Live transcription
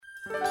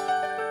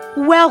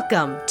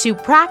Welcome to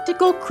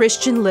Practical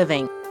Christian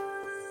Living.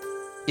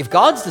 If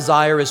God's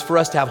desire is for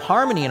us to have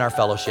harmony in our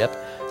fellowship,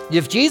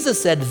 if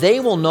Jesus said, "They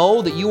will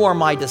know that you are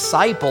my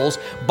disciples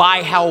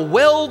by how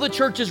well the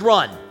church is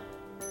run."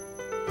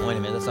 Wait a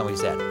minute, that's not what he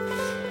said.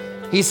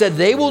 He said,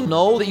 "They will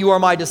know that you are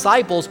my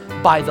disciples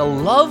by the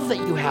love that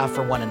you have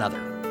for one another."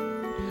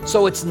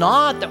 So it's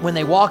not that when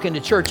they walk into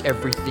church,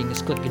 everything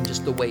is clicking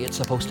just the way it's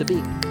supposed to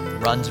be.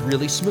 Runs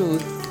really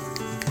smooth,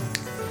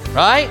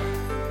 right?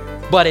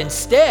 But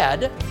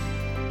instead,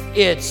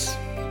 it's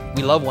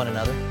we love one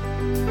another.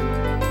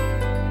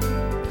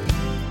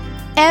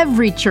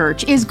 Every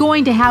church is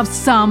going to have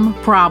some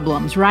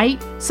problems,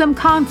 right? Some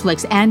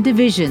conflicts and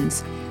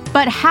divisions.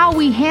 But how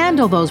we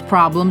handle those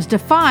problems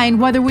define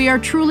whether we are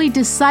truly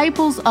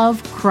disciples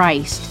of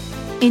Christ.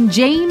 In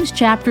James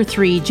chapter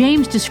 3,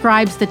 James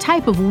describes the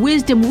type of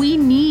wisdom we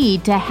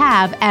need to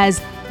have as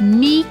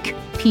meek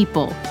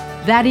people.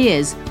 That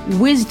is,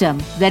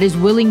 wisdom that is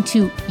willing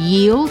to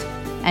yield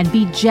and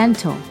be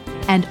gentle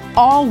and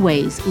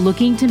always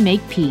looking to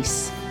make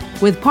peace.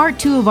 With part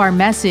 2 of our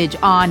message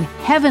on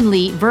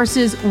heavenly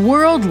versus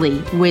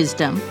worldly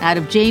wisdom out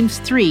of James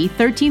 3,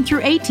 13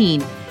 through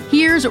 18,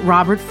 here's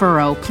Robert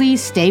Furrow.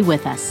 Please stay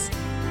with us.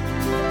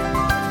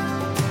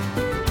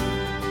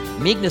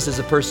 Meekness is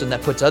a person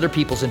that puts other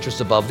people's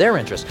interests above their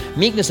interests.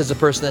 Meekness is a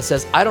person that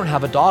says, "I don't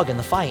have a dog in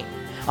the fight.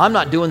 I'm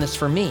not doing this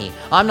for me.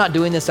 I'm not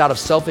doing this out of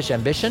selfish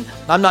ambition.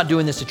 I'm not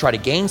doing this to try to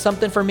gain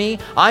something for me.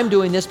 I'm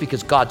doing this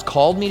because God's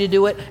called me to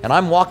do it, and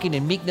I'm walking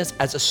in meekness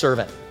as a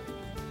servant."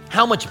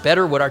 How much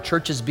better would our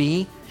churches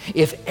be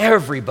if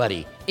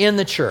everybody in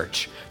the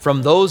church,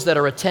 from those that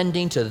are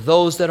attending to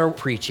those that are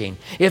preaching,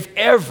 if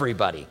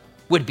everybody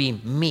would be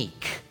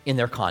meek in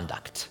their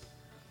conduct,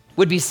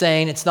 would be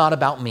saying, "It's not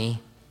about me.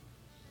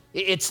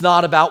 It's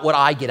not about what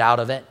I get out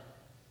of it.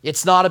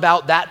 It's not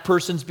about that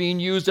person's being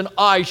used and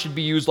I should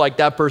be used like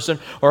that person,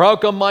 or how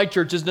come my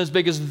church isn't as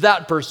big as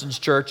that person's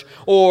church,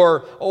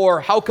 or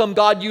how come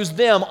God used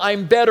them,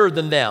 I'm better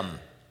than them."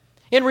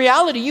 In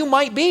reality, you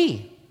might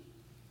be.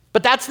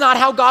 But that's not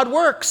how God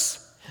works.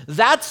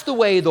 That's the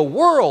way the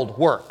world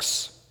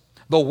works.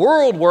 The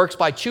world works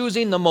by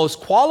choosing the most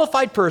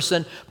qualified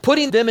person,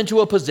 putting them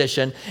into a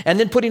position, and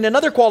then putting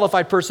another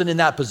qualified person in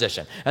that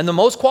position. And the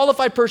most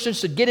qualified person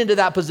should get into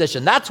that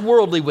position. That's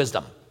worldly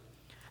wisdom.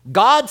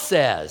 God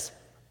says,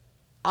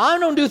 I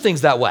don't do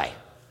things that way.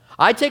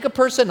 I take a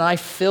person and I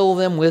fill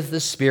them with the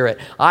Spirit.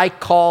 I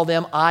call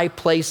them, I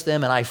place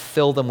them, and I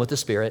fill them with the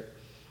Spirit.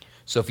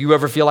 So if you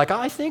ever feel like,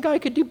 "I think I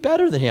could do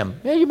better than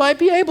him," yeah, you might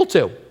be able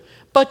to.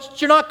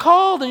 But you're not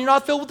called and you're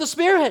not filled with the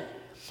Spirit.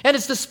 And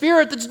it's the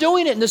Spirit that's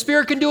doing it, and the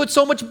Spirit can do it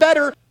so much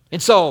better.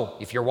 And so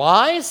if you're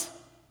wise,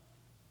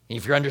 and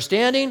if you're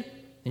understanding,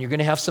 then you're going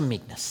to have some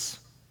meekness.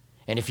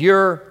 And if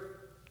you're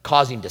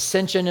causing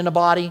dissension in a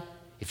body,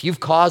 if you've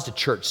caused a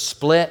church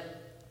split,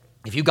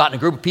 if you've gotten a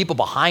group of people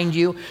behind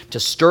you to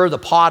stir the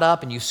pot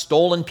up, and you've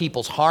stolen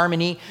people's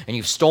harmony, and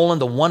you've stolen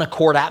the one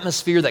accord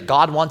atmosphere that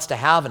God wants to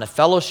have in a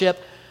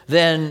fellowship,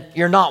 then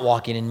you're not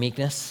walking in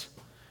meekness.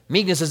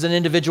 Meekness is an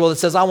individual that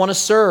says, "I want to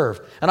serve,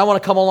 and I want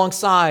to come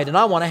alongside, and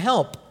I want to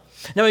help."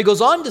 Now he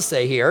goes on to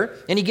say here,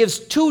 and he gives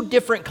 2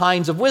 different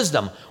kinds of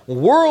wisdom: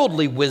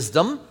 worldly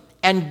wisdom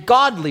and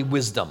godly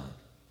wisdom.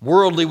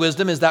 Worldly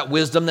wisdom is that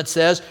wisdom that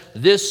says,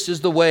 this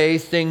is the way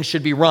things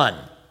should be run.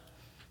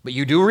 But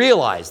you do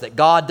realize that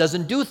God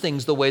doesn't do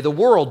things the way the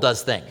world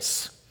does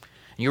things.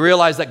 You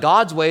realize that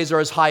God's ways are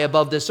as high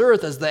above this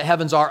earth as the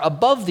heavens are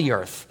above the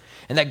earth,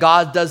 and that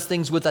God does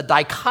things with a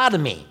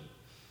dichotomy.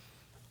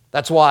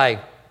 That's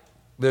why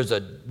there's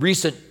a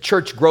recent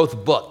church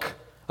growth book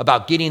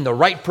about getting the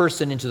right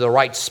person into the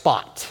right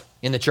spot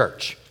in the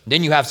church.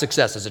 Then you have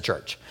success as a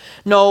church.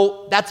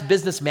 No, that's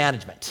business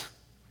management.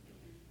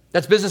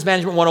 That's business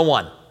management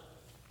 101.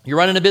 You're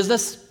running a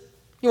business,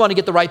 you want to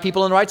get the right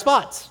people in the right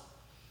spots.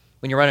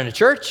 When you're running a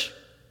church,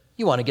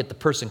 you want to get the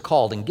person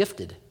called and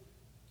gifted,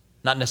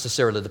 not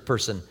necessarily the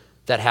person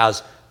that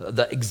has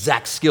the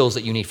exact skills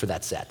that you need for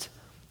that set.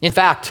 In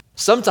fact,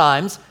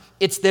 sometimes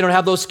they don't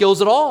have those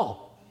skills at all.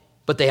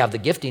 But they have the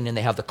gifting and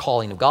they have the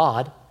calling of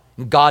God.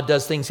 And God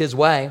does things his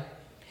way.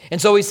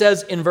 And so he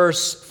says in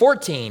verse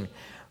 14,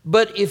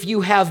 "But if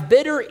you have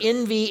bitter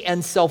envy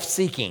and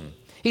self-seeking,"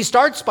 he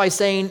starts by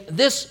saying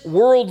this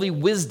worldly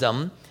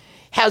wisdom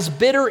has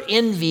bitter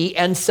envy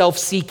and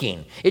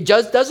self-seeking. It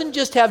doesn't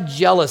just have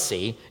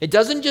jealousy. It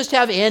doesn't just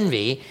have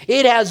envy.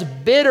 It has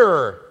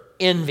bitter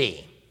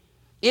envy.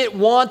 It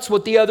wants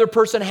what the other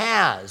person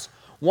has.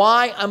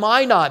 Why am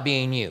I not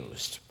being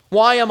used?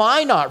 Why am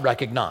I not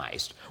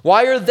recognized?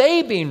 Why are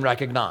they being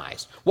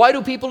recognized? Why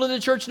do people in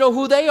the church know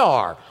who they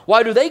are?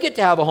 Why do they get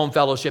to have a home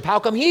fellowship? How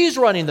come he's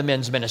running the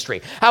men's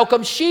ministry? How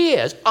come she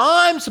is?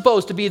 I'm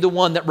supposed to be the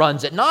one that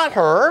runs it, not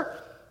her.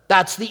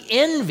 That's the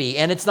envy.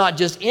 And it's not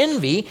just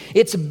envy,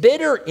 it's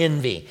bitter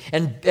envy.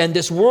 And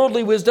this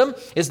worldly wisdom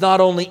is not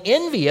only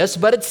envious,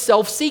 but it's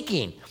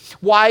self-seeking.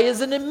 Why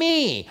isn't it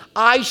me?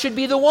 I should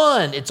be the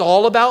one. It's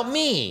all about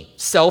me.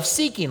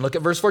 Self-seeking. Look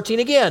at verse 14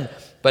 again.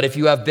 "But if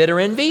you have bitter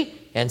envy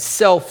and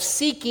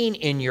self-seeking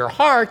in your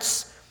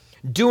hearts,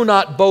 Do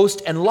not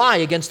boast and lie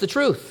against the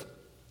truth.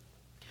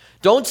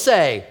 Don't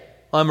say,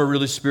 I'm a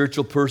really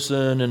spiritual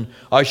person and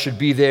I should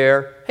be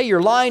there. Hey,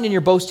 you're lying and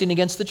you're boasting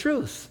against the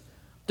truth.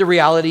 The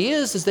reality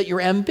is that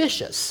you're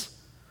ambitious.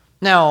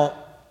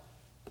 Now,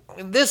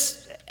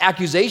 this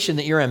accusation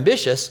that you're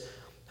ambitious,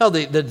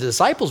 the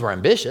disciples were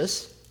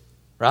ambitious,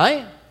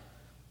 right?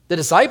 The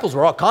disciples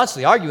were all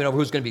constantly arguing over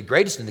who's going to be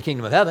greatest in the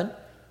kingdom of heaven.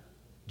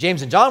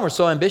 James and John were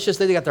so ambitious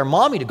that they got their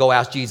mommy to go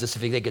ask Jesus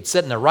if they could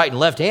sit in their right and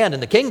left hand in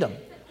the kingdom.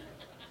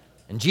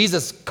 And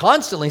Jesus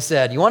constantly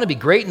said, you want to be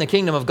great in the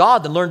kingdom of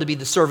God, then learn to be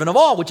the servant of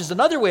all, which is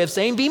another way of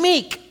saying be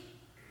meek.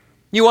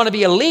 You want to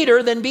be a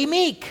leader, then be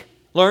meek.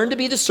 Learn to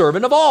be the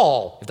servant of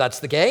all, if that's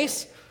the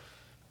case.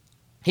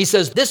 He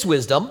says this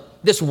wisdom,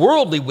 this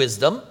worldly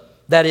wisdom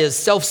that is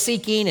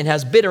self-seeking and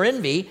has bitter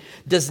envy,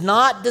 does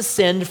not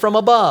descend from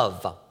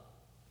above,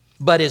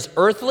 but is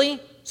earthly,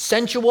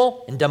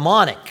 sensual, and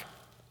demonic.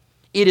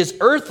 It is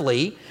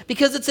earthly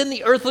because it's in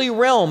the earthly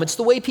realm. It's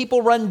the way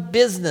people run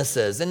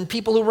businesses, and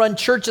people who run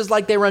churches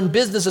like they run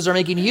businesses are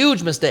making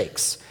huge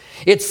mistakes.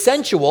 It's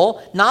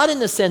sensual, not in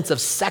the sense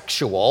of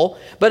sexual,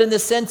 but in the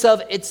sense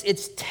of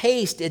its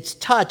taste, its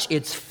touch,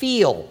 its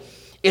feel.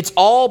 It's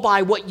all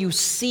by what you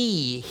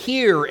see,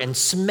 hear, and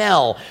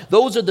smell.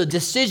 Those are the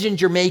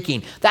decisions you're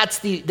making. That's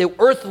the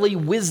earthly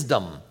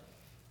wisdom.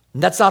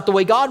 And that's not the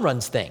way God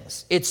runs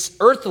things. It's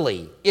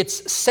earthly,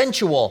 it's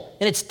sensual,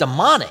 and it's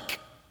demonic.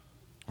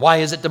 Why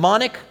is it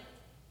demonic?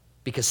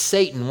 Because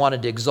Satan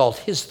wanted to exalt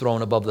his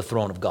throne above the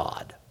throne of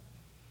God.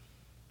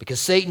 Because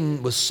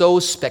Satan was so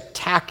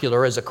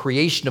spectacular as a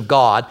creation of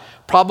God,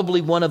 probably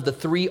one of the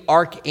three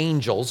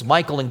archangels,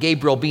 Michael and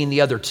Gabriel being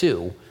the other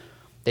two,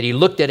 that he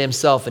looked at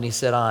himself and he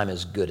said, I'm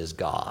as good as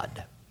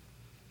God.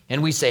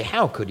 And we say,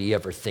 how could he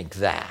ever think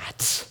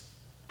that?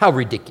 How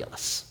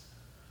ridiculous.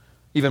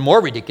 Even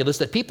more ridiculous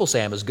that people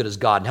say I'm as good as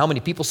God. And how many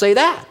people say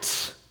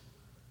that?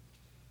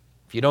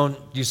 If you don't,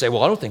 you say,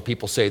 well, I don't think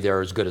people say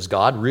they're as good as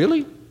God.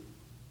 Really?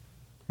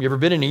 You ever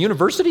been in a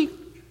university?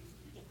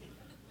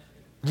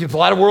 You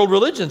apply to world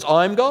religions.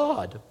 I'm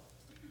God.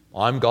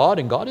 I'm God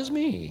and God is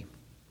me.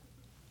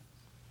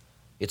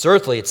 It's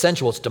earthly, it's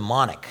sensual, it's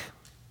demonic.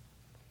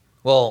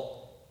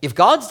 Well, if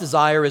God's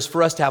desire is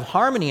for us to have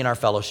harmony in our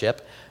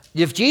fellowship,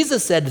 if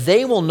Jesus said,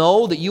 they will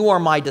know that you are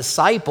my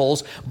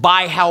disciples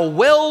by how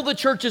well the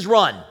church is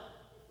run.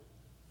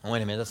 Oh,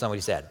 wait a minute, that's not what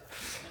he said.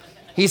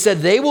 He said,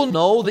 they will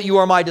know that you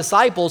are my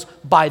disciples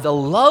by the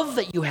love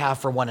that you have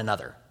for one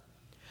another.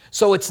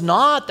 So it's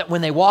not that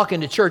when they walk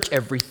into church,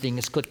 everything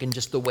is clicking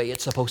just the way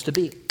it's supposed to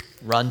be.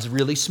 Runs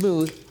really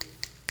smooth.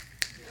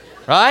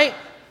 Right?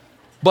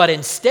 But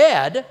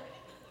instead,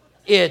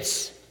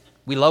 it's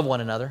we love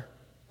one another.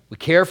 We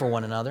care for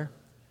one another.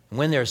 And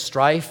when there's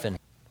strife and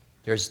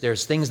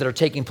there's things that are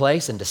taking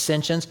place and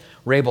dissensions,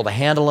 we're able to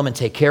handle them and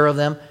take care of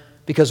them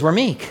because we're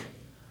meek.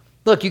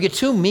 Look, you get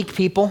two meek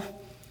people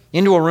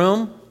into a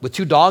room with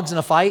two dogs in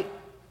a fight, and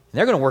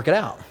they're going to work it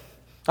out.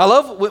 I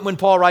love when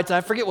Paul writes, and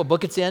I forget what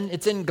book it's in.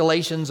 It's in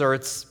Galatians, I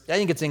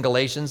think it's in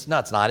Galatians. No,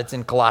 it's not. It's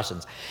in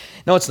Colossians.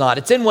 No, it's not.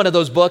 It's in one of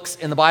those books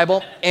in the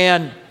Bible.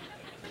 And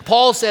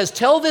Paul says,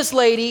 tell this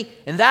lady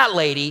and that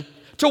lady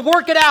to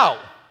work it out.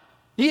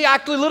 He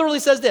actually literally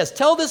says this,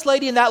 tell this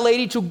lady and that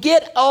lady to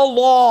get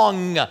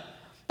along.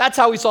 That's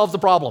how he solves the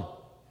problem.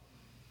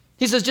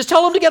 He says, just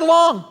tell them to get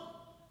along.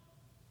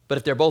 But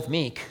if they're both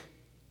meek,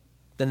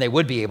 then they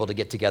would be able to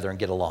get together and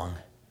get along.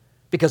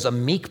 Because a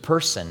meek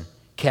person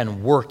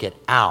can work it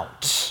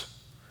out.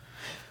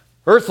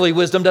 Earthly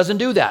wisdom doesn't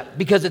do that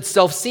because it's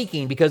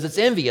self-seeking, because it's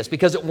envious,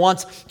 because it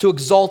wants to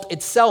exalt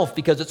itself,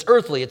 because it's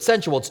earthly, it's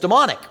sensual, it's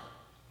demonic.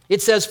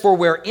 It says, for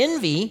where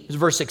envy,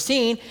 verse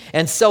 16,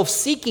 and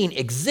self-seeking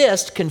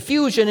exist,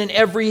 confusion and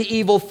every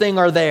evil thing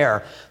are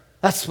there.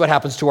 That's what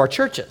happens to our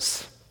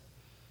churches.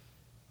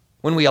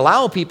 When we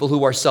allow people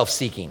who are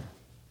self-seeking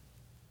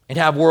and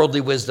have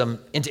worldly wisdom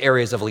into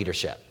areas of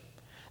leadership.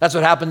 That's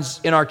what happens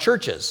in our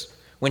churches.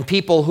 When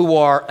people who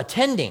are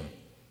attending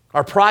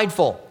are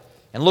prideful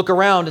and look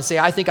around and say,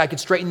 I think I could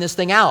straighten this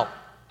thing out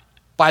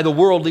by the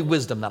worldly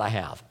wisdom that I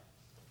have.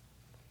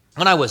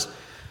 When I was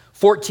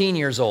 14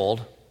 years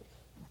old,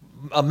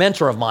 a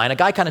mentor of mine, a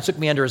guy kind of took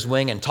me under his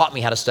wing and taught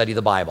me how to study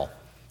the Bible.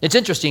 It's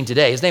interesting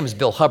today. His name is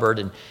Bill Hubbard,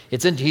 and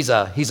he's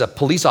a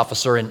police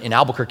officer in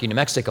Albuquerque, New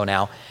Mexico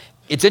now.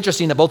 It's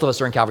interesting that both of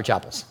us are in Calvary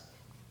Chapels.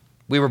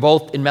 We were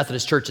both in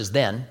Methodist churches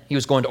then. He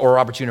was going to Oral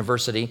Roberts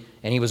University,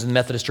 and he was in the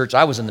Methodist church.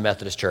 I was in the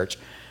Methodist church.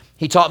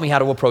 He taught me how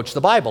to approach the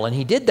Bible, and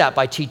he did that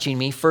by teaching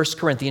me 1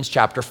 Corinthians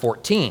chapter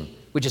 14,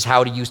 which is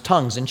how to use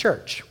tongues in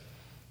church.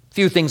 A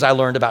few things I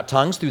learned about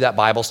tongues through that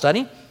Bible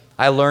study.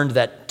 I learned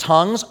that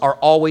tongues are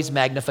always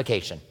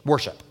magnification,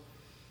 worship.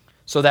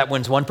 So that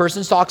when one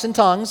person talks in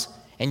tongues,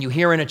 and you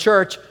hear in a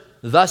church,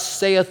 thus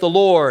saith the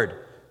Lord,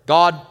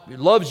 God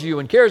loves you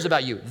and cares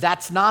about you,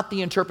 that's not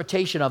the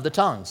interpretation of the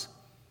tongues.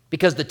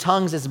 Because the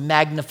tongues is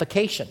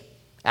magnification.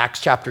 Acts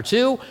chapter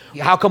 2,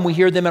 how come we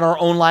hear them in our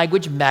own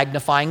language?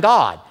 Magnifying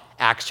God.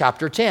 Acts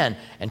chapter 10,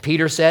 and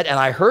Peter said, and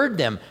I heard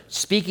them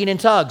speaking in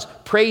tongues,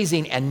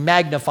 praising and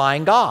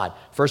magnifying God.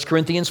 1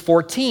 Corinthians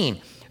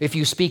 14, If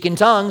you speak in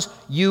tongues,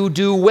 you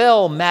do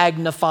well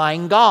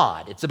magnifying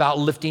God. It's about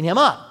lifting him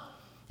up.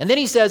 And then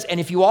he says, and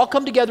if you all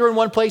come together in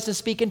one place and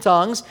speak in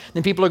tongues,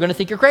 then people are going to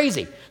think you're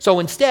crazy. So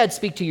instead,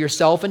 speak to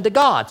yourself and to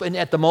God. And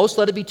at the most,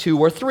 let it be 2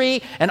 or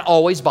 3, and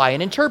always by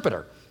an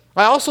interpreter.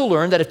 I also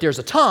learned that if there's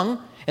a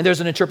tongue and there's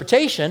an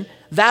interpretation,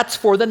 that's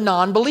for the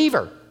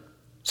non-believer.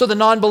 So the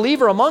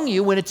non-believer among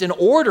you, when it's in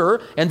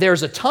order and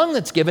there's a tongue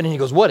that's given and he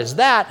goes, what is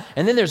that?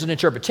 And then there's an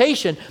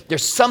interpretation,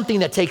 there's something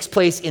that takes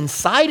place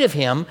inside of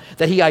him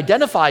that he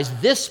identifies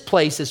this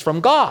place is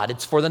from God.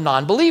 It's for the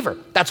non-believer.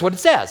 That's what it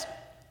says.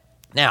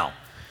 Now,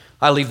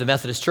 I leave the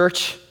Methodist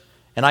church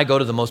and I go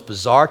to the most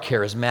bizarre,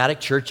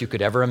 charismatic church you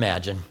could ever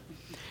imagine.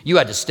 You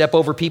had to step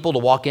over people to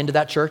walk into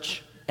that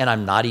church, and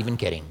I'm not even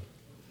kidding.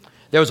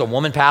 There was a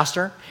woman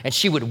pastor, and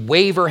she would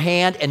wave her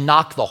hand and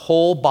knock the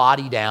whole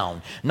body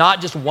down. Not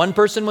just one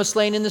person was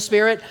slain in the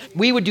Spirit.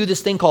 We would do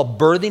this thing called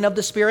birthing of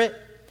the Spirit,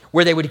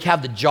 where they would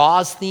have the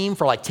Jaws theme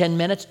for like 10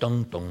 minutes.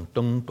 Dun, dun,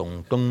 dun,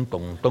 dun, dun,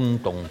 dun, dun,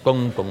 dun,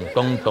 dun, dun,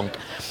 dun, dun.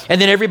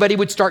 And then everybody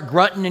would start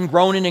grunting and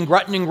groaning and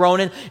grunting and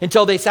groaning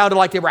until they sounded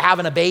like they were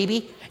having a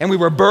baby. And we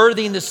were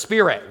birthing the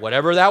Spirit.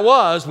 Whatever that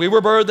was, we were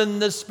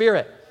birthing the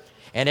Spirit.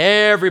 And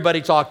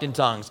everybody talked in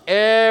tongues.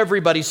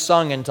 Everybody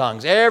sung in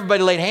tongues.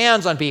 Everybody laid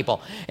hands on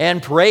people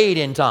and prayed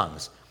in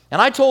tongues.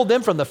 And I told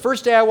them from the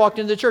first day I walked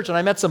into the church and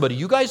I met somebody,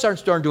 you guys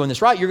aren't doing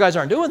this right. You guys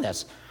aren't doing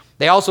this.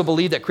 They also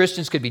believed that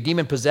Christians could be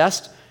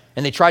demon-possessed,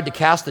 and they tried to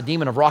cast the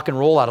demon of rock and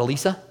roll out of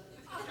Lisa.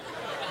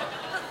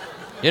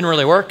 Didn't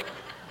really work.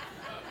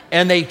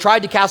 And they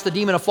tried to cast the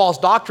demon of false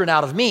doctrine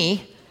out of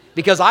me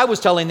because I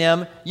was telling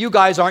them, you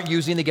guys aren't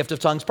using the gift of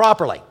tongues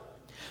properly.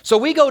 So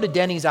we go to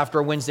Denny's after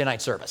a Wednesday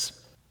night service.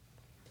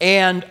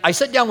 And I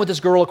sit down with this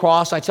girl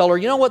across. I tell her,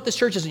 you know what? This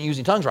church isn't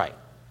using tongues right.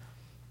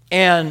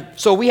 And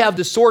so we have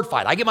this sword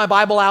fight. I get my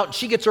Bible out, and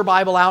she gets her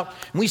Bible out,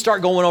 and we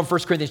start going over 1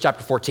 Corinthians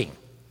chapter 14.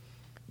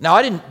 Now,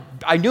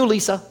 I knew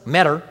Lisa,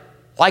 met her,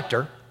 liked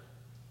her.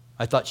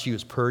 I thought she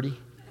was pretty.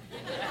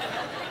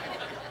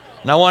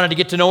 And I wanted to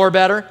get to know her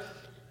better.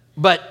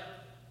 But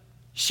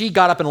she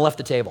got up and left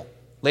the table.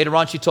 Later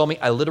on, she told me,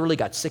 I literally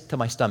got sick to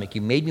my stomach.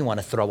 You made me want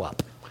to throw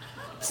up.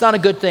 It's not a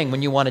good thing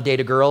when you want to date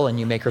a girl and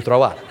you make her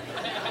throw up.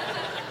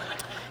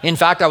 In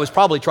fact, I was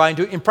probably trying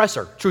to impress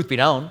her, truth be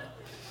known.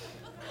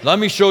 Let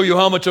me show you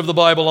how much of the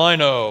Bible I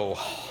know.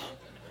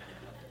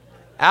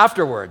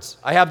 Afterwards,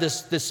 I have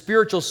this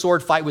spiritual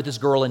sword fight with this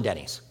girl in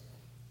Denny's.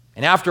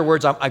 And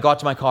afterwards, I got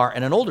to my car,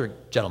 and an older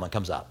gentleman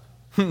comes up.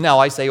 Now,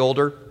 I say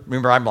older.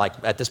 Remember, I'm like,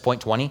 at this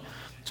point, 20.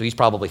 So he's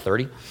probably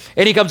 30.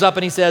 And he comes up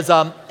and he says,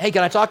 hey,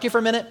 can I talk to you for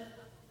a minute?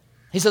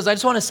 He says, I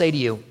just want to say to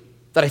you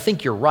that I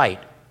think you're right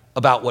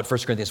about what 1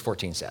 Corinthians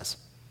 14 says.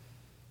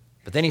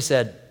 But then he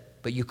said,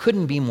 but you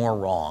couldn't be more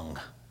wrong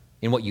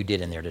in what you did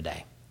in there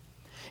today.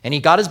 And he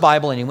got his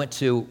Bible and he went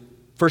to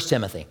 1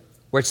 Timothy,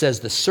 where it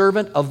says, the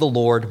servant of the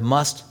Lord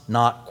must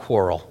not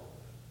quarrel,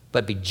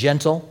 but be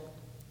gentle,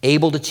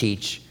 able to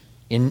teach,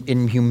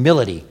 in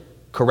humility,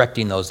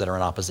 correcting those that are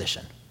in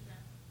opposition.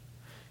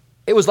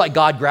 It was like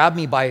God grabbed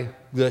me by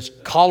the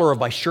collar of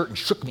my shirt and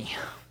shook me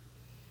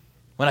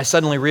when I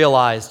suddenly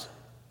realized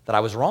that I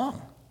was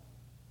wrong.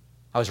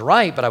 I was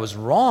right, but I was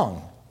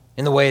wrong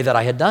in the way that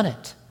I had done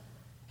it.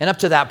 And up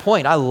to that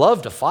point, I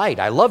loved to fight.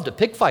 I loved to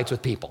pick fights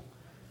with people.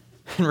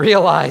 And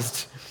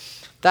realized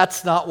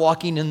that's not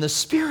walking in the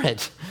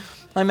Spirit.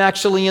 I'm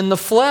actually in the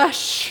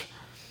flesh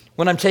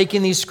when I'm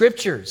taking these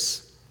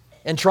scriptures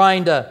and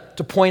trying to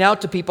point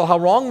out to people how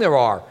wrong there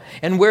are.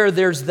 And where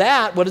there's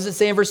that, what does it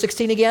say in verse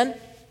 16 again?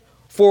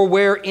 For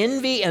where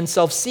envy and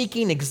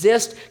self-seeking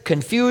exist,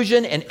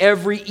 confusion and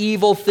every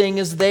evil thing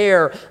is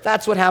there.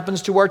 That's what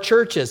happens to our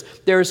churches.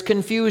 There's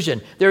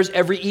confusion. There's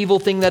every evil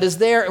thing that is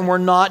there, and we're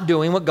not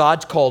doing what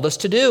God's called us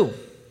to do.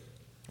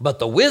 But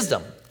the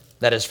wisdom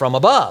that is from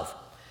above.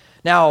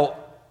 Now,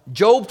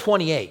 Job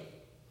 28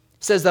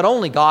 says that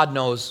only God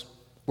knows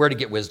where to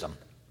get wisdom.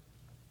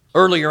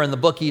 Earlier in the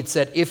book, he had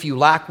said, if you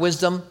lack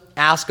wisdom,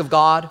 ask of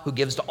God, who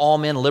gives to all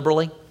men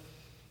liberally.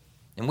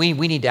 And we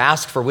need to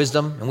ask for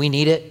wisdom, and we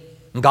need it.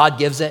 And God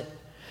gives it.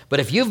 But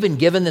if you've been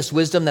given this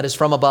wisdom that is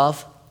from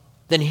above,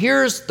 then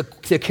here's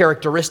the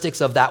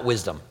characteristics of that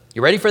wisdom.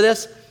 You ready for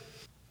this?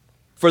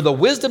 For the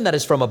wisdom that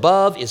is from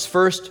above is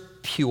first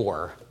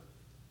pure,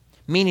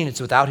 meaning it's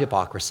without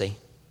hypocrisy.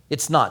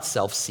 It's not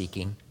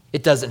self-seeking.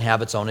 It doesn't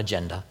have its own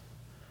agenda.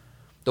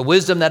 The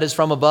wisdom that is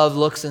from above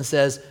looks and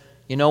says,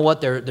 you know what,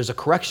 there's a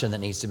correction that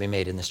needs to be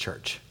made in this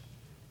church.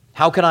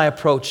 How can I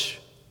approach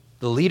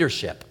the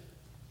leadership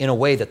in a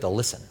way that they'll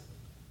listen?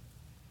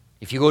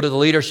 If you go to the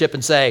leadership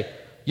and say,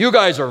 you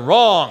guys are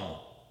wrong,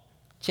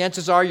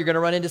 chances are you're going to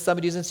run into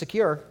somebody who's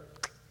insecure.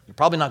 You're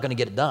probably not going to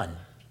get it done.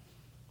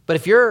 But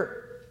if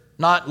you're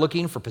not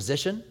looking for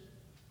position,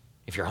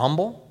 if you're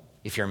humble,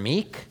 if you're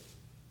meek,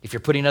 if you're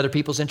putting other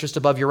people's interest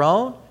above your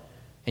own,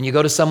 and you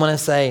go to someone and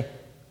say,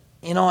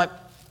 you know,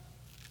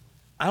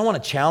 I don't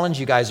want to challenge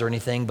you guys or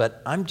anything,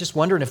 but I'm just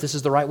wondering if this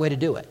is the right way to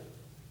do it.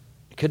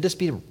 Could this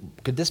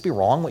be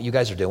wrong, what you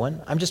guys are doing?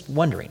 I'm just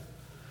wondering.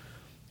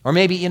 Or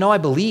maybe, I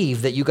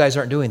believe that you guys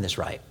aren't doing this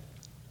right.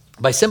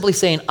 By simply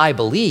saying, I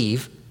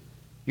believe,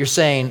 You're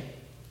saying,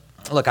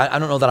 look, I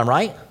don't know that I'm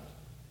right,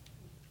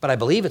 but I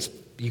believe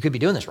you could be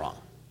doing this wrong.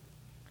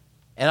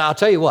 And I'll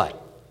tell you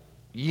what,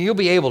 you'll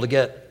be able to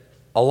get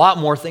a lot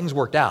more things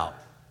worked out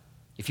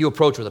if you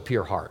approach with a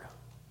pure heart.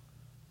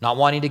 Not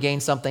wanting to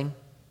gain something,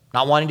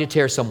 not wanting to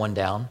tear someone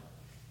down.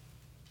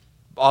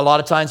 A lot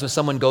of times when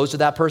someone goes to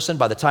that person,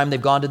 by the time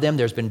they've gone to them,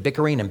 there's been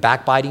bickering and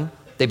backbiting.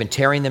 They've been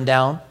tearing them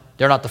down.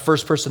 They're not the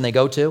first person they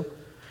go to.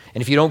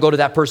 And if you don't go to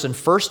that person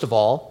first of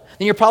all,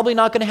 then you're probably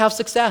not going to have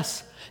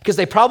success, because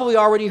they probably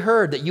already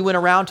heard that you went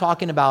around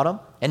talking about them,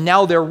 and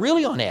now they're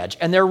really on edge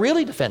and they're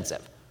really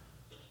defensive.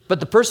 But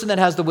the person that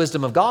has the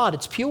wisdom of God,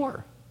 it's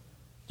pure.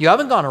 You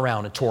haven't gone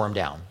around and tore them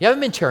down. You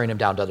haven't been tearing them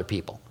down to other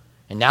people.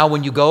 And now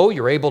when you go,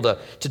 you're able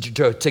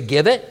to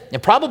give it,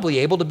 and probably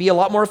able to be a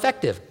lot more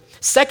effective.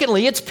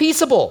 Secondly, it's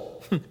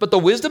peaceable. But the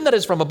wisdom that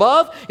is from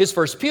above is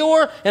first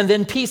pure and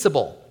then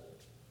peaceable.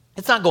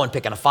 It's not going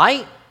picking a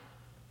fight.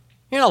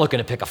 You're not looking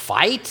to pick a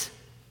fight.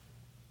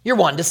 You're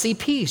wanting to see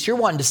peace. You're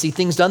wanting to see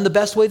things done the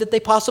best way that they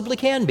possibly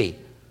can be.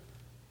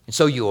 And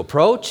so you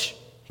approach,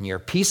 and you're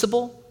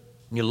peaceable,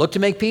 and you look to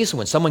make peace. And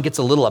when someone gets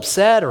a little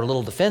upset or a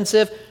little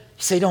defensive, you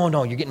say,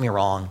 no, you're getting me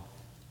wrong.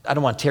 I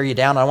don't want to tear you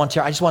down. I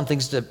just want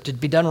things to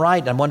be done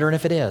right, and I'm wondering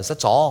if it is.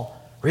 That's all.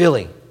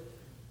 Really.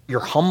 You're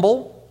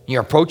humble.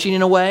 You're approaching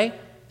in a way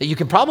that you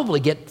can probably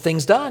get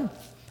things done.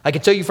 I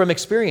can tell you from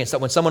experience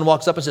that when someone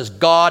walks up and says,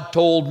 God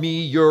told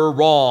me you're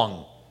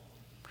wrong,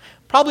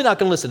 probably not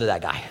going to listen to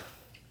that guy.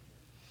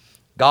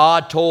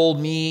 God told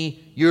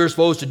me you're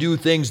supposed to do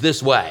things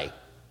this way.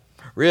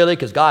 Really?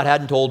 Because God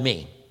hadn't told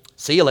me.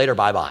 See you later.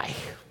 Bye-bye.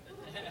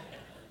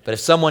 But if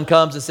someone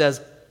comes and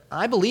says,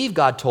 I believe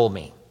God told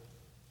me,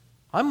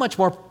 I'm much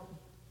more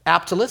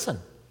apt to listen.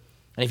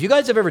 And if you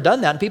guys have ever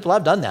done that, and people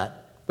have done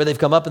that, where they've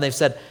come up and they've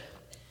said,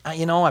 I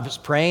was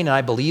praying and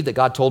I believe that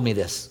God told me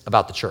this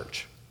about the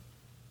church.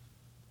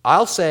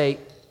 I'll say,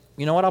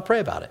 you know what, I'll pray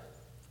about it.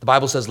 The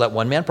Bible says, let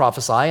one man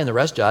prophesy and the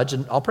rest judge,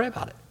 and I'll pray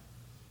about it.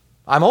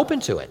 I'm open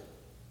to it.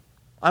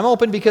 I'm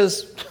open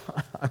because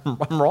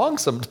I'm wrong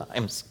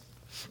sometimes.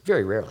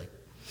 Very rarely.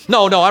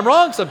 No, I'm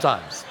wrong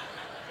sometimes.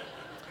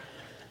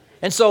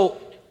 And so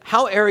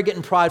how arrogant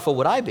and prideful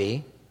would I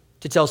be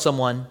to tell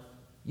someone,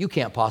 you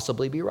can't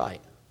possibly be right?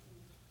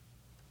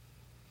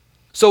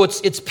 So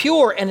it's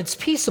pure and it's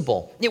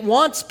peaceable. It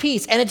wants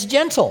peace and it's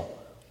gentle.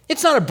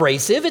 It's not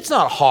abrasive. It's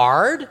not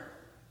hard.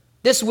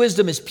 This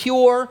wisdom is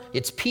pure.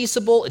 It's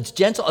peaceable. It's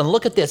gentle. And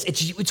look at this.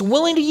 It's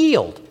willing to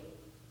yield.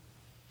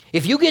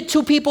 If you get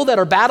two people that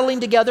are battling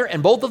together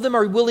and both of them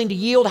are willing to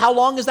yield, how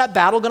long is that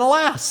battle going to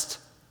last?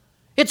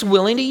 It's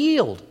willing to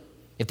yield.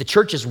 If the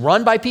church is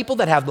run by people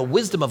that have the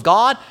wisdom of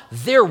God,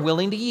 they're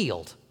willing to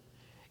yield.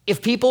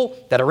 If people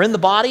that are in the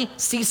body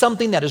see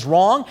something that is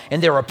wrong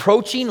and they're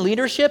approaching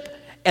leadership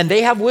and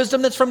they have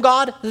wisdom that's from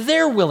God,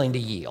 they're willing to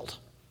yield.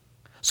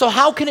 So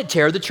how can it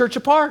tear the church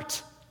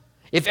apart?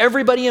 If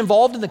everybody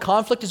involved in the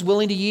conflict is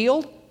willing to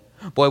yield,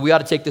 boy, we ought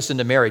to take this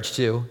into marriage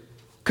too.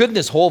 Couldn't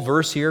this whole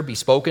verse here be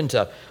spoken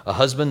to a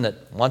husband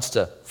that wants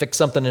to fix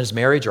something in his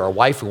marriage, or a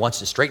wife who wants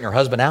to straighten her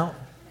husband out?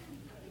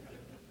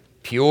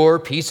 Pure,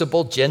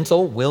 peaceable,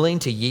 gentle, willing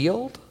to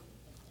yield,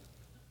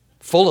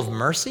 full of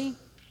mercy,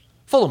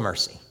 full of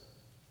mercy,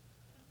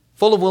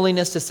 full of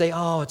willingness to say,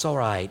 oh, it's all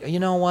right. You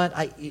know what?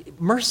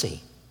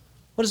 Mercy.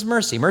 What is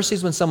mercy? Mercy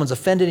is when someone's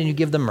offended and you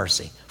give them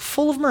mercy.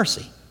 Full of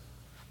mercy.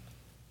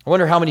 I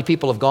wonder how many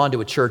people have gone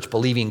to a church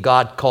believing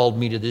God called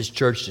me to this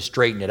church to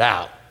straighten it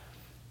out.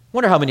 I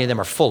wonder how many of them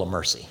are full of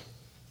mercy.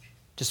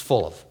 Just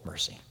full of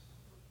mercy.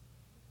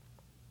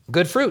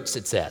 Good fruits,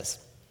 it says.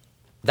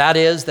 That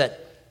is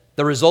that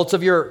the results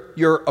of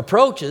your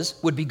approaches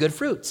would be good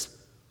fruits.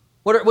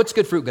 What's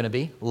good fruit going to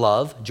be?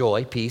 Love,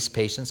 joy, peace,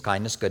 patience,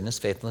 kindness, goodness,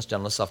 faithfulness,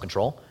 gentleness,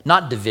 self-control.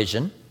 Not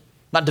division.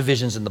 Not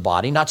divisions in the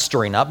body. Not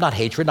stirring up. Not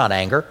hatred. Not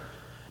anger.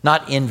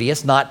 Not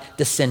envious. Not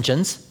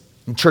dissensions.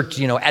 In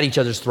church, at each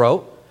other's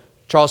throat.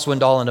 Charles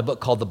Swindoll, in a book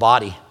called The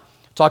Body,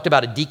 talked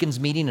about a deacon's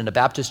meeting in a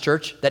Baptist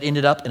church that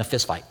ended up in a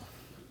fist fight.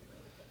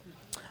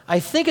 I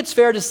think it's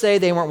fair to say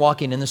they weren't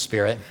walking in the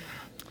Spirit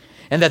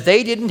and that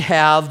they didn't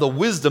have the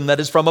wisdom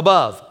that is from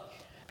above.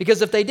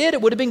 Because if they did,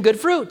 it would have been good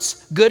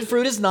fruits. Good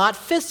fruit is not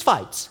fist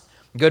fights.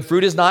 Good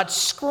fruit is not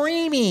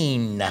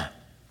screaming.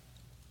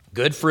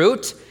 Good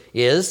fruit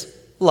is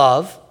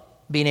love,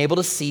 being able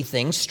to see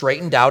things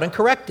straightened out and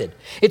corrected.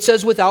 It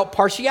says without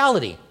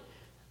partiality.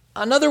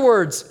 In other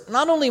words,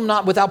 not only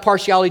not without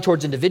partiality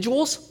towards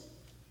individuals,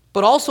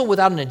 but also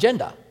without an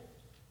agenda.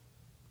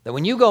 That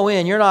when you go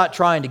in, you're not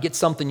trying to get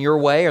something your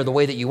way or the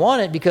way that you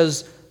want it,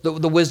 because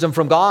the wisdom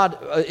from God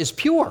is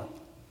pure.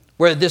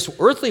 Where this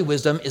earthly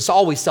wisdom is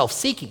always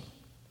self-seeking.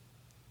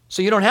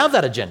 So you don't have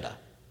that agenda.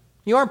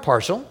 You aren't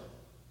partial.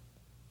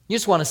 You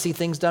just want to see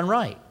things done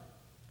right.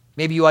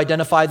 Maybe you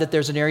identify that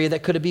there's an area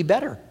that could be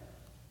better.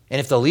 And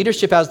if the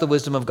leadership has the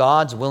wisdom of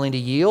God, is willing to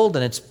yield,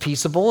 and it's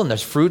peaceable, and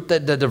there's fruit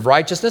of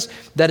righteousness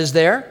that is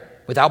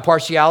there, without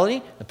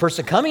partiality, the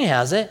person coming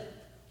has it,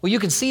 well, you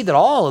can see that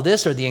all of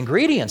this are the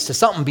ingredients to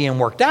something being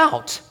worked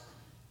out,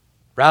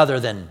 rather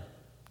than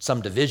some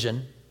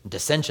division,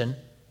 dissension,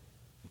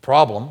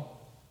 problem.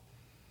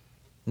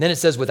 And then it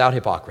says without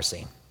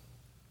hypocrisy.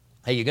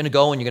 Hey, you're going to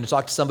go and you're going to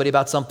talk to somebody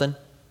about something?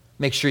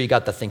 Make sure you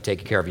got the thing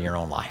taken care of in your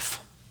own life.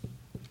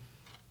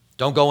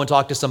 Don't go and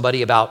talk to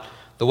somebody about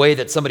the way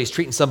that somebody's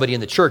treating somebody in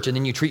the church, and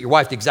then you treat your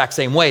wife the exact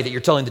same way that you're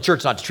telling the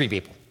church not to treat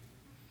people.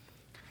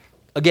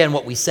 Again,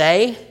 what we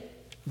say,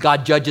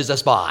 God judges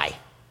us by,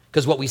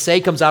 because what we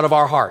say comes out of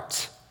our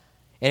hearts.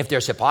 And if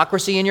there's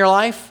hypocrisy in your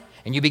life,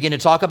 and you begin to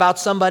talk about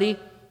somebody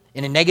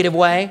in a negative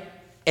way,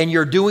 and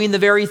you're doing the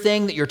very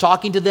thing that you're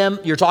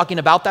talking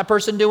about that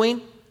person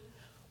doing,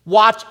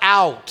 watch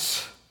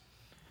out.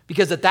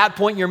 Because at that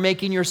point, you're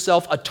making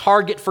yourself a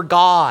target for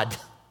God.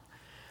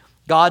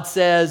 God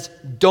says,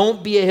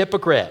 don't be a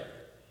hypocrite.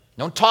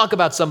 Don't talk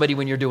about somebody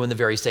when you're doing the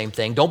very same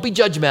thing. Don't be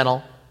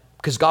judgmental,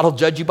 because God will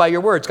judge you by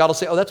your words. God will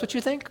say, oh, that's what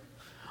you think?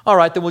 All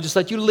right, then we'll just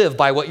let you live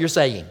by what you're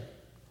saying.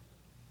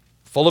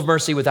 Full of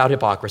mercy without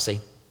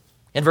hypocrisy.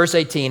 In verse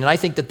 18, and I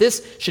think that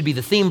this should be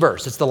the theme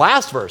verse. It's the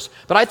last verse,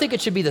 but I think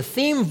it should be the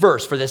theme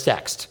verse for this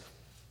text.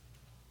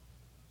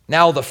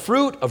 Now the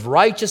fruit of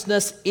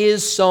righteousness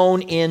is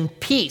sown in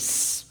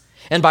peace,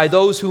 and by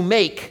those who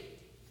make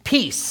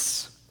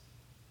peace.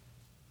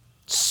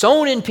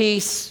 Sown in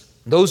peace,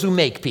 those who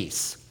make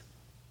peace.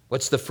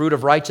 What's the fruit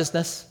of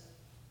righteousness?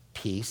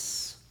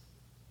 Peace.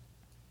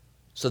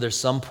 So there's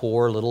some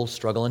poor little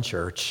struggling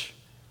church.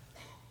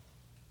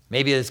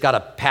 Maybe it's got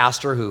a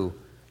pastor who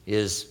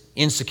is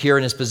insecure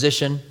in his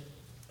position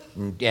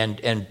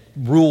and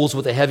rules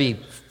with a heavy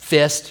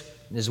fist,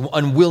 and is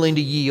unwilling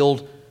to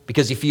yield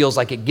because he feels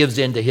like it gives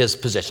in to his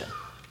position.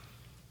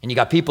 And you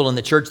got people in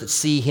the church that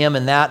see him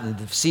in that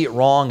and see it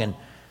wrong, and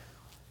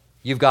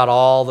you've got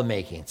all the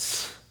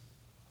makings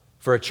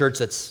for a church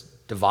that's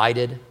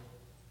divided,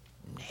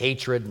 and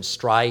hatred and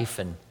strife,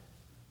 and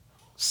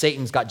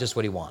Satan's got just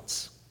what he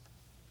wants.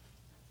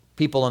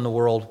 People in the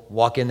world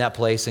walk in that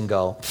place and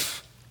go,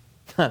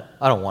 I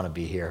don't want to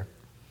be here.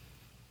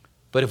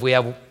 But if we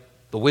have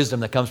the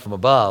wisdom that comes from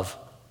above,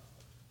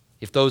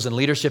 if those in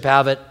leadership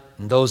have it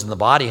and those in the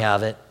body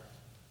have it,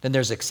 then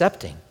there's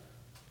accepting.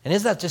 And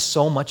isn't that just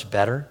so much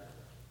better?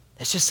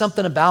 It's just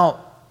something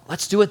about,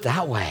 let's do it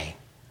that way.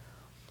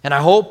 And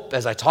I hope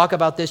as I talk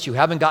about this, you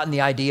haven't gotten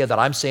the idea that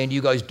I'm saying to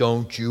you guys,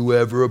 don't you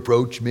ever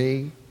approach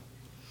me.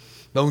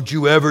 Don't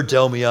you ever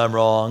tell me I'm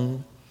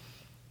wrong.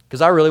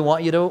 Because I really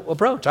want you to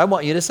approach. I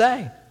want you to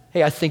say,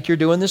 hey, I think you're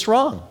doing this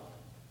wrong.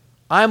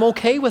 I'm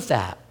okay with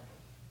that.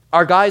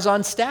 Our guys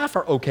on staff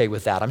are okay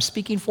with that. I'm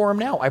speaking for them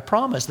now. I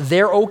promise.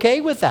 They're okay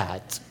with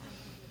that.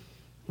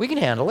 We can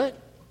handle it.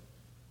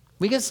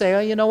 We can say, oh,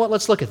 you know what?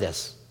 Let's look at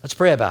this. Let's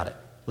pray about it.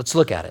 Let's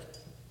look at it.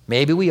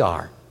 Maybe we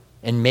are,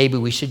 and maybe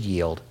we should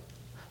yield.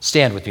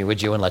 Stand with me,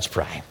 would you, and let's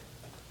pray.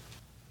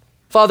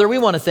 Father, we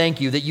want to thank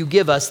you that you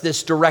give us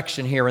this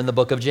direction here in the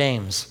book of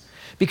James.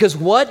 Because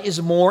what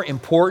is more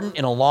important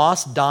in a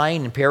lost,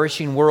 dying, and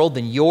perishing world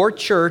than your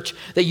church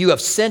that you have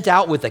sent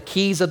out with the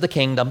keys of the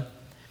kingdom?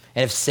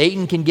 And if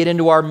Satan can get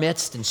into our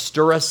midst and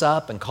stir us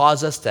up and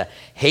cause us to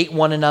hate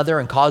one another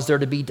and cause there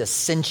to be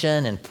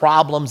dissension and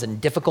problems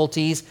and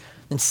difficulties,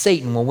 then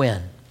Satan will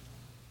win,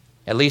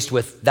 at least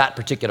with that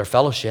particular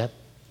fellowship.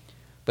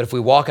 But if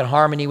we walk in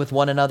harmony with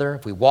one another,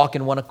 if we walk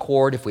in one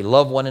accord, if we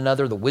love one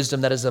another, the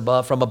wisdom that is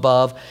from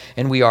above,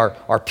 and we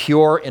are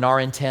pure in our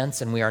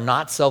intents, and we are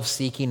not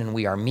self-seeking, and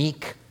we are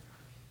meek,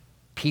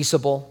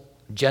 peaceable,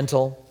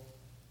 gentle,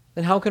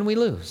 then how can we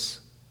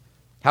lose?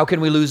 How can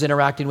we lose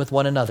interacting with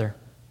one another?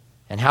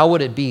 And how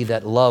would it be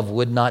that love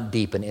would not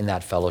deepen in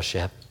that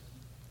fellowship?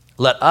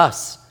 Let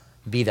us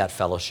be that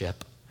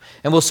fellowship.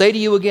 And we'll say to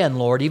you again,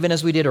 Lord, even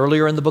as we did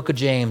earlier in the book of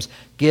James,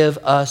 give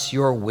us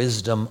your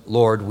wisdom,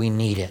 Lord, we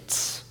need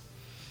it.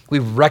 We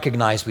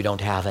recognize we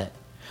don't have it.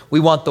 We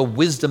want the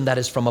wisdom that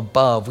is from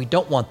above. We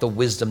don't want the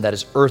wisdom that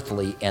is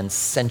earthly and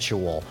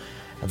sensual,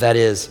 that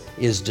is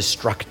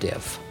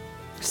destructive,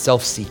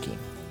 self-seeking.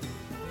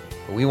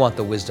 But we want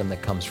the wisdom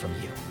that comes from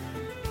you.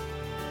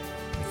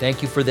 We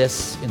thank you for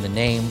this. In the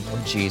name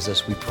of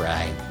Jesus, we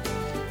pray.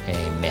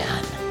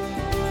 Amen.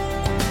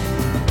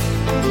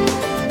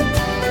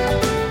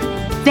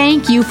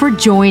 Thank you for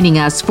joining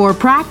us for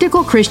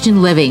Practical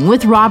Christian Living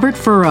with Robert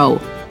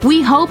Furrow.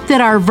 We hope that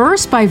our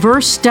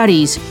verse-by-verse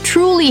studies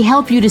truly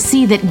help you to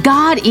see that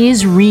God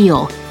is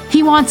real.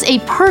 He wants a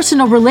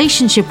personal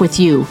relationship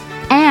with you,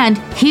 and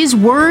His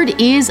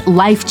Word is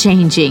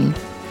life-changing.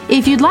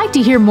 If you'd like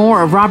to hear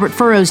more of Robert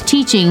Furrow's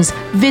teachings,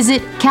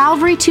 visit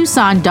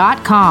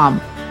CalvaryTucson.com.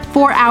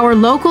 For our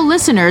local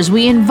listeners,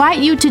 we invite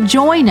you to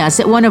join us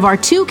at one of our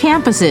two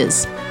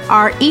campuses.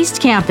 Our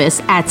East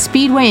Campus at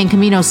Speedway and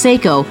Camino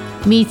Seco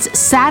meets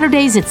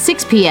Saturdays at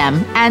 6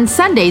 p.m. and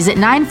Sundays at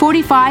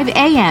 9:45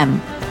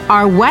 a.m.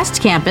 Our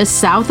West Campus,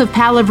 south of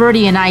Palo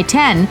Verde and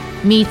I-10,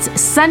 meets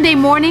Sunday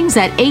mornings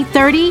at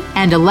 8:30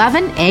 and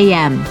 11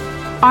 a.m.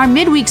 Our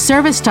midweek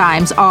service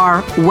times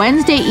are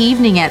Wednesday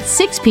evening at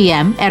 6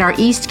 p.m. at our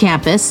East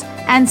Campus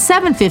and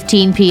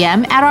 7:15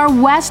 p.m. at our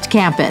West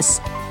Campus.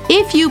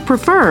 If you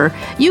prefer,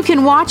 you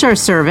can watch our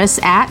service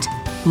at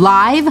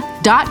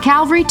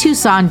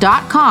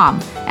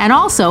live.calvarytucson.com and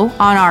also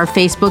on our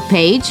Facebook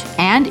page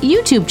and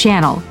YouTube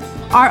channel.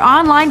 Our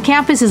online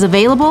campus is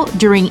available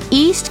during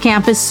East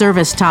Campus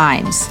service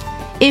times.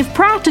 If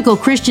Practical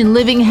Christian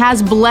Living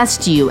has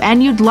blessed you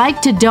and you'd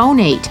like to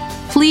donate,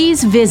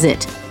 please visit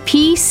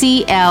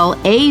PCLAZ.org.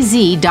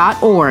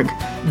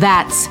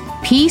 That's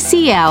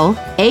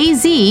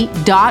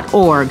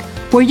PCLAZ.org,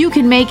 where you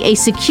can make a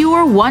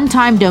secure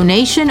one-time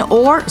donation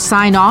or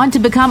sign on to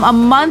become a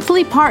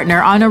monthly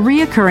partner on a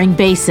reoccurring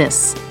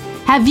basis.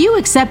 Have you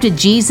accepted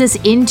Jesus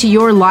into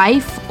your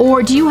life,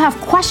 or do you have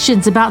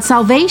questions about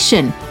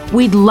salvation?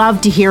 We'd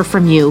love to hear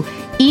from you.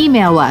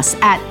 Email us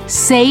at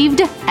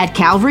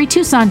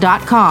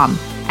saved@calvarytucson.com.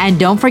 And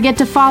don't forget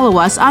to follow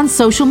us on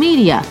social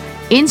media,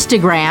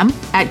 Instagram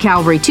at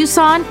Calvary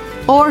Tucson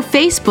or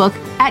Facebook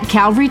at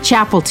Calvary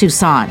Chapel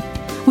Tucson.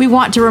 We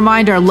want to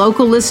remind our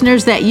local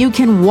listeners that you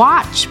can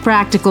watch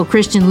Practical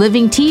Christian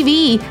Living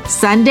TV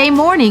Sunday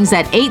mornings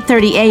at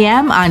 8:30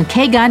 a.m. on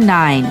KGUN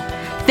 9.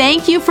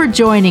 Thank you for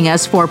joining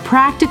us for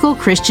Practical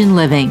Christian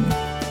Living.